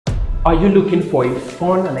Are you looking for a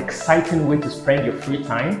fun and exciting way to spend your free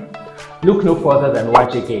time? Look no further than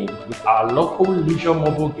WAJE1. With our local leisure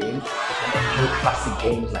mobile games, you can enjoy classic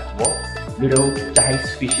games like what? Ludo,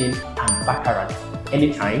 dice, fishing, and baccarat.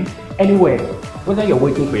 Anytime, anywhere. Whether you're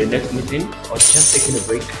waiting for your next meeting or just taking a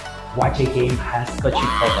break, WAJE1 has got you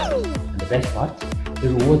covered. And the best part, the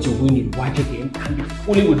rewards you win in WAJE1 can be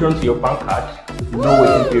fully withdrawn to your bank card with no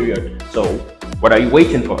waiting period. So, what are you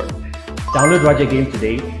waiting for? Download WAJE1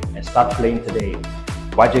 today and start playing today.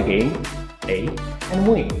 WAJE1, play and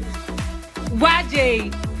win.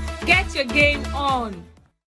 WAJE, get your game on.